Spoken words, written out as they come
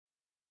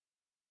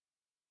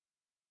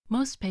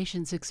Most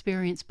patients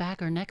experience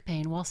back or neck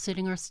pain while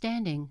sitting or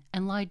standing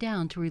and lie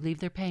down to relieve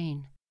their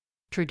pain.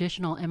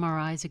 Traditional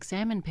MRIs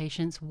examine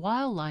patients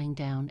while lying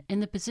down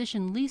in the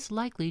position least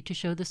likely to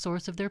show the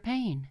source of their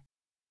pain.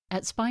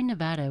 At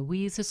SpineNevada, we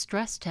use a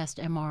stress test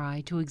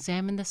MRI to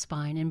examine the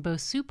spine in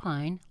both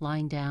supine,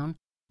 lying down,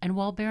 and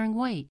while bearing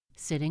weight,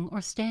 sitting or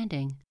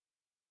standing.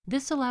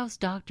 This allows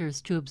doctors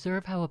to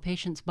observe how a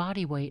patient's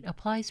body weight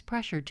applies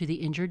pressure to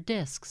the injured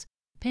discs,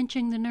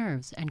 pinching the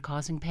nerves and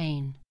causing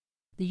pain.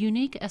 The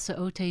unique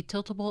SOT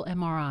tiltable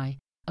MRI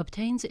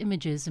obtains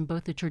images in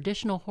both the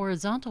traditional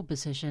horizontal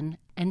position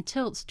and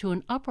tilts to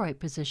an upright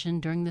position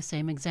during the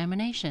same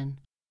examination.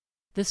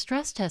 The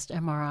stress test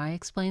MRI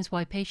explains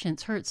why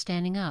patients hurt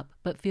standing up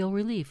but feel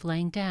relief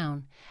laying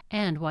down,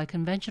 and why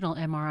conventional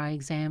MRI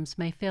exams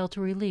may fail to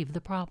relieve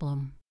the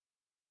problem.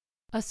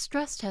 A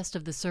stress test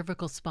of the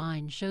cervical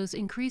spine shows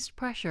increased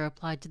pressure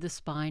applied to the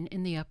spine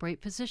in the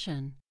upright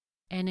position,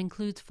 and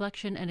includes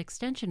flexion and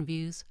extension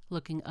views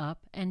looking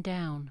up and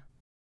down.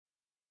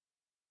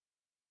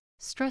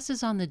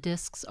 Stresses on the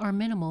discs are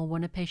minimal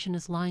when a patient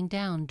is lying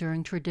down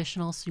during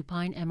traditional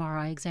supine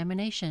MRI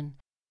examination,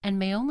 and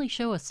may only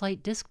show a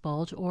slight disc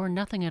bulge or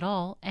nothing at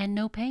all and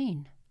no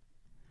pain.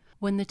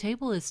 When the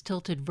table is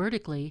tilted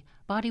vertically,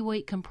 body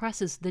weight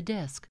compresses the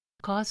disc,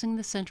 causing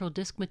the central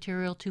disc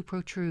material to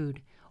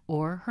protrude,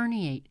 or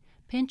herniate,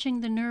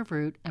 pinching the nerve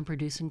root and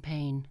producing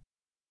pain.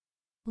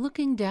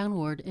 Looking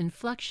downward in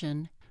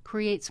flexion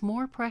creates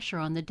more pressure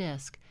on the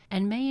disc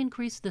and may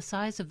increase the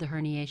size of the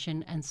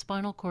herniation and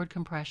spinal cord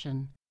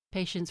compression.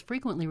 Patients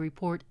frequently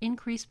report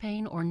increased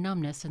pain or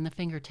numbness in the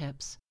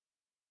fingertips.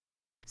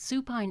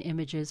 Supine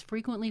images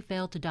frequently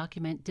fail to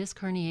document disc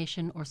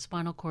herniation or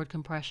spinal cord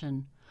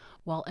compression,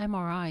 while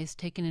MRIs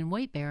taken in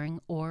weight-bearing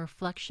or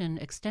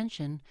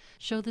flexion-extension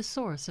show the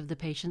source of the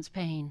patient's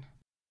pain.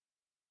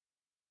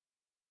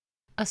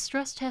 A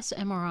stress test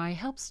MRI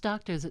helps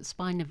doctors at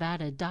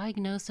SpineNevada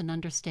diagnose and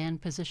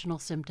understand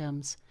positional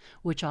symptoms,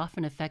 which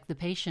often affect the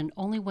patient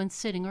only when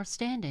sitting or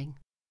standing.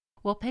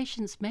 While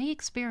patients may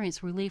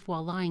experience relief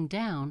while lying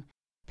down,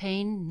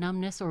 pain,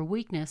 numbness, or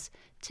weakness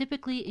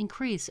typically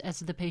increase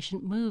as the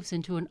patient moves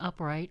into an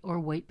upright or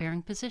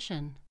weight-bearing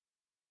position.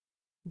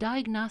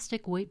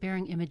 Diagnostic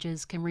weight-bearing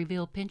images can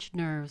reveal pinched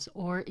nerves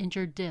or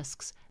injured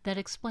discs that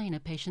explain a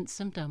patient's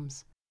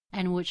symptoms,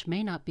 and which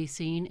may not be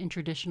seen in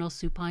traditional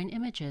supine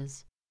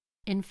images.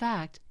 In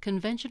fact,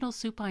 conventional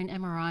supine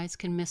MRIs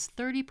can miss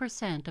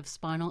 30% of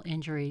spinal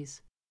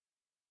injuries.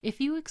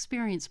 If you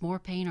experience more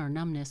pain or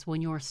numbness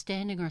when you are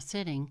standing or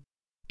sitting,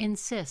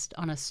 insist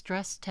on a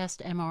stress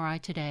test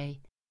MRI today.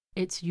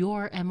 It's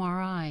your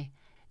MRI.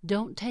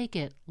 Don't take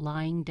it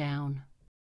lying down.